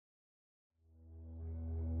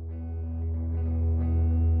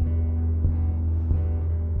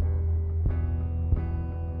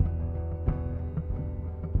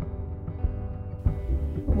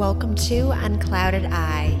Welcome to Unclouded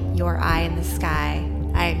Eye, your eye in the sky.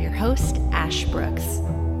 I am your host, Ash Brooks.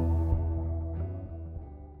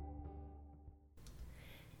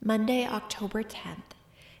 Monday, October 10th.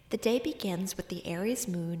 The day begins with the Aries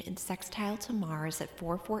moon in sextile to Mars at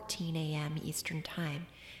 4:14 a.m. Eastern Time,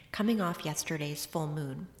 coming off yesterday's full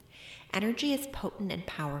moon. Energy is potent and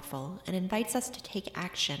powerful and invites us to take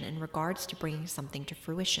action in regards to bringing something to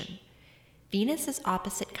fruition. Venus is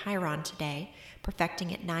opposite Chiron today,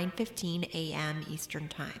 perfecting at 9:15 a.m. Eastern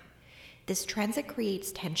Time. This transit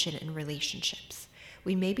creates tension in relationships.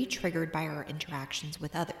 We may be triggered by our interactions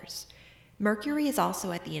with others. Mercury is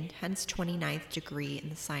also at the intense 29th degree in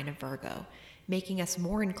the sign of Virgo, making us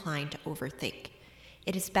more inclined to overthink.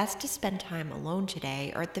 It is best to spend time alone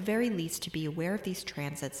today, or at the very least to be aware of these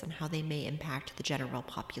transits and how they may impact the general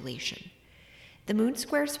population. The moon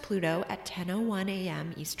squares Pluto at 10:01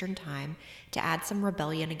 a.m. Eastern Time to add some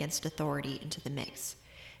rebellion against authority into the mix.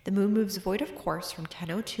 The moon moves void of course from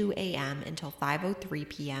 10:02 a.m. until 5:03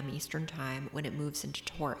 p.m. Eastern Time when it moves into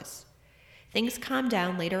Taurus. Things calm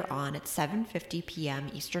down later on at 7:50 p.m.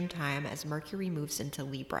 Eastern Time as Mercury moves into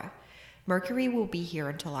Libra. Mercury will be here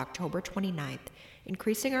until October 29th,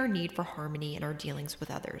 increasing our need for harmony in our dealings with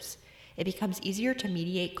others. It becomes easier to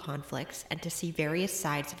mediate conflicts and to see various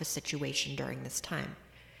sides of a situation during this time.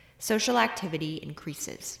 Social activity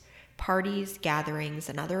increases. Parties, gatherings,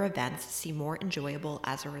 and other events seem more enjoyable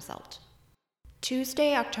as a result.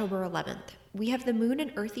 Tuesday, October 11th. We have the moon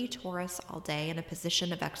in earthy Taurus all day in a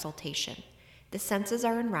position of exaltation. The senses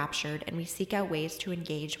are enraptured and we seek out ways to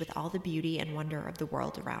engage with all the beauty and wonder of the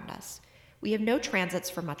world around us. We have no transits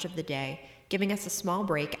for much of the day, giving us a small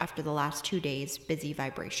break after the last 2 days' busy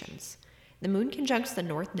vibrations. The moon conjuncts the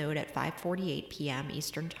North Node at 5:48 p.m.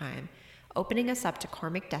 Eastern Time, opening us up to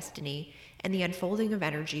karmic destiny and the unfolding of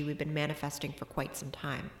energy we've been manifesting for quite some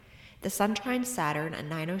time. The sun trines Saturn at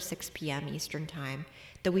 9:06 p.m. Eastern Time,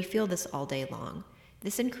 though we feel this all day long.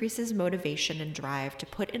 This increases motivation and drive to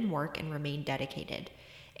put in work and remain dedicated.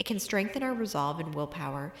 It can strengthen our resolve and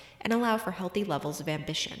willpower and allow for healthy levels of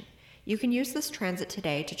ambition. You can use this transit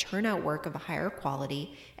today to churn out work of a higher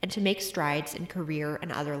quality and to make strides in career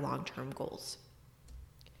and other long-term goals.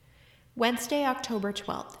 Wednesday, October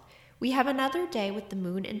 12th. We have another day with the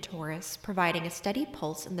moon in Taurus, providing a steady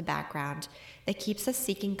pulse in the background that keeps us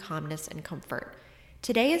seeking calmness and comfort.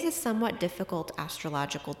 Today is a somewhat difficult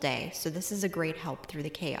astrological day, so this is a great help through the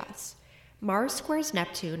chaos. Mars squares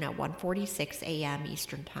Neptune at 1:46 a.m.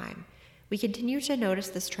 Eastern Time. We continue to notice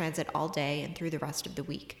this transit all day and through the rest of the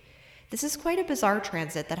week. This is quite a bizarre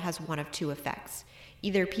transit that has one of two effects.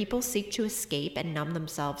 Either people seek to escape and numb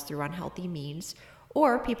themselves through unhealthy means,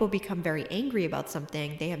 or people become very angry about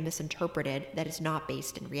something they have misinterpreted that is not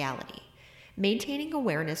based in reality. Maintaining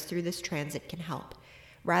awareness through this transit can help.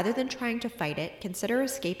 Rather than trying to fight it, consider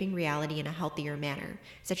escaping reality in a healthier manner,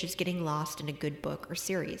 such as getting lost in a good book or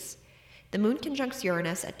series. The moon conjuncts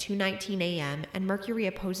Uranus at 2:19 a.m. and Mercury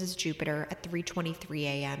opposes Jupiter at 3:23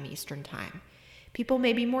 a.m. Eastern Time. People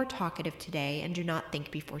may be more talkative today and do not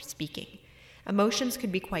think before speaking. Emotions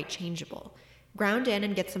could be quite changeable. Ground in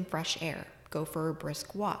and get some fresh air. Go for a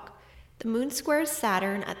brisk walk. The moon squares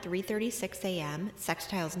Saturn at 3:36 a.m.,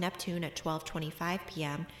 sextiles Neptune at 12:25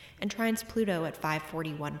 p.m., and trines Pluto at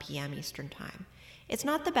 5:41 p.m. Eastern Time. It's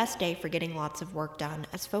not the best day for getting lots of work done,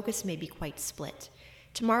 as focus may be quite split.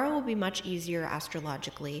 Tomorrow will be much easier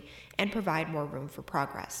astrologically and provide more room for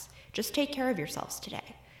progress. Just take care of yourselves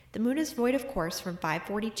today. The moon is void of course from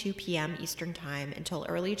 5:42 p.m. Eastern Time until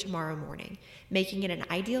early tomorrow morning, making it an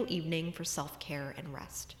ideal evening for self-care and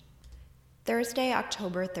rest. Thursday,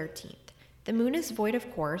 October 13th. The moon is void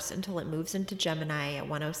of course until it moves into Gemini at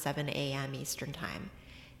 1:07 a.m. Eastern Time.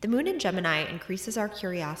 The moon in Gemini increases our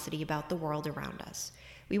curiosity about the world around us.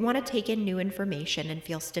 We want to take in new information and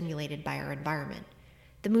feel stimulated by our environment.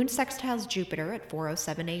 The moon sextiles Jupiter at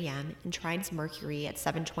 4:07 a.m. and trines Mercury at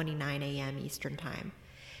 7:29 a.m. Eastern Time.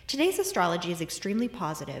 Today's astrology is extremely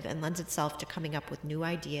positive and lends itself to coming up with new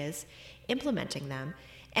ideas, implementing them,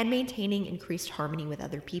 and maintaining increased harmony with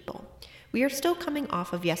other people. We are still coming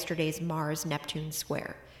off of yesterday's Mars-Neptune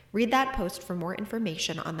square. Read that post for more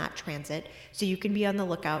information on that transit so you can be on the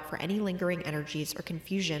lookout for any lingering energies or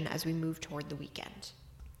confusion as we move toward the weekend.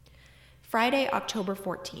 Friday, October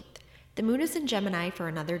 14th. The moon is in Gemini for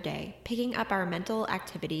another day, picking up our mental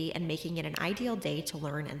activity and making it an ideal day to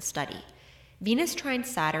learn and study. Venus trines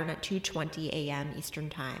Saturn at 2:20 a.m.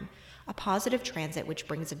 Eastern Time, a positive transit which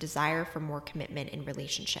brings a desire for more commitment in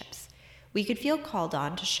relationships. We could feel called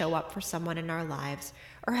on to show up for someone in our lives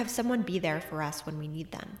or have someone be there for us when we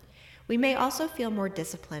need them. We may also feel more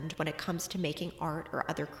disciplined when it comes to making art or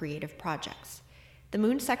other creative projects. The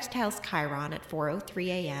moon sextiles Chiron at 4:03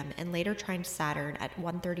 a.m. and later trines Saturn at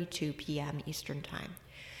 1:32 p.m. Eastern Time.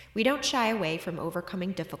 We don't shy away from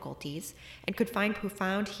overcoming difficulties and could find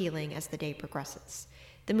profound healing as the day progresses.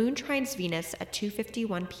 The moon trines Venus at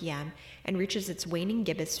 2:51 p.m. and reaches its waning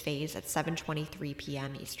gibbous phase at 7:23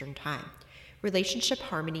 p.m. Eastern Time. Relationship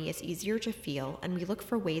harmony is easier to feel, and we look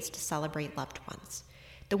for ways to celebrate loved ones.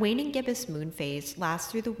 The waning gibbous moon phase lasts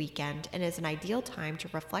through the weekend and is an ideal time to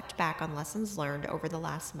reflect back on lessons learned over the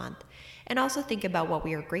last month and also think about what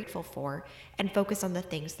we are grateful for and focus on the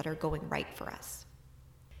things that are going right for us.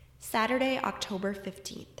 Saturday, October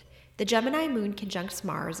 15th. The Gemini moon conjuncts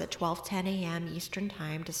Mars at 12:10 a.m. Eastern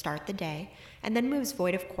Time to start the day and then moves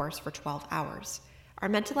void of course for 12 hours. Our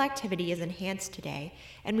mental activity is enhanced today,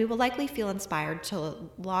 and we will likely feel inspired to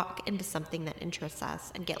lock into something that interests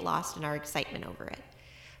us and get lost in our excitement over it.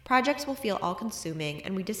 Projects will feel all-consuming,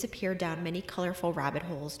 and we disappear down many colorful rabbit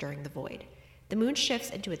holes during the void. The moon shifts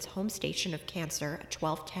into its home station of Cancer at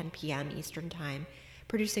 12:10 p.m. Eastern Time,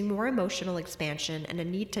 producing more emotional expansion and a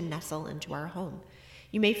need to nestle into our home.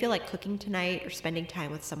 You may feel like cooking tonight or spending time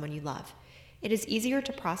with someone you love. It is easier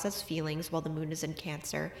to process feelings while the moon is in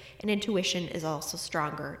Cancer, and intuition is also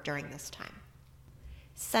stronger during this time.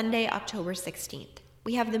 Sunday, October 16th.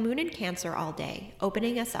 We have the moon in Cancer all day,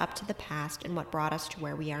 opening us up to the past and what brought us to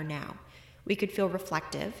where we are now. We could feel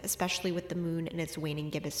reflective, especially with the moon in its waning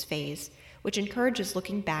gibbous phase, which encourages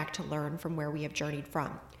looking back to learn from where we have journeyed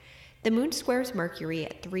from. The moon squares Mercury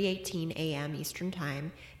at 3:18 a.m. Eastern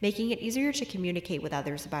Time, making it easier to communicate with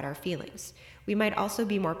others about our feelings. We might also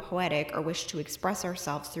be more poetic or wish to express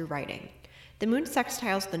ourselves through writing. The moon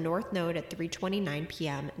sextiles the North Node at 3:29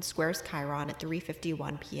 p.m. and squares Chiron at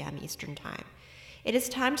 3:51 p.m. Eastern Time. It is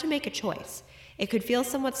time to make a choice. It could feel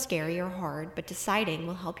somewhat scary or hard, but deciding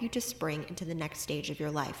will help you to spring into the next stage of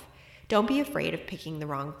your life. Don't be afraid of picking the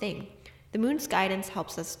wrong thing. The moon's guidance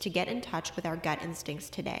helps us to get in touch with our gut instincts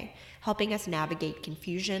today, helping us navigate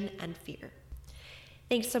confusion and fear.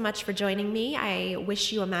 Thanks so much for joining me. I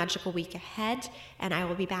wish you a magical week ahead, and I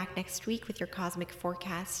will be back next week with your cosmic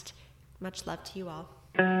forecast. Much love to you all.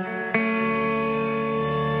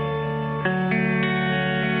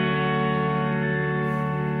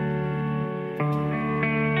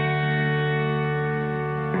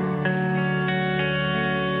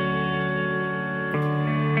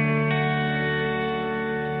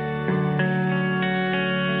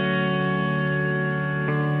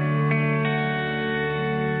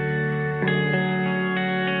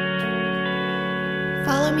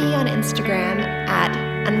 Follow me on Instagram at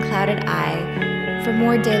uncloudedeye for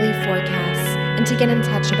more daily forecasts and to get in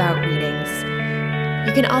touch about readings.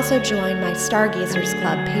 You can also join my Stargazers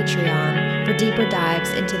Club Patreon for deeper dives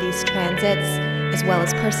into these transits, as well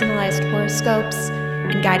as personalized horoscopes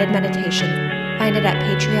and guided meditation. Find it at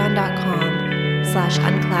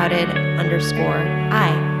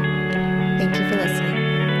patreon.com/unclouded_I. Thank you for listening.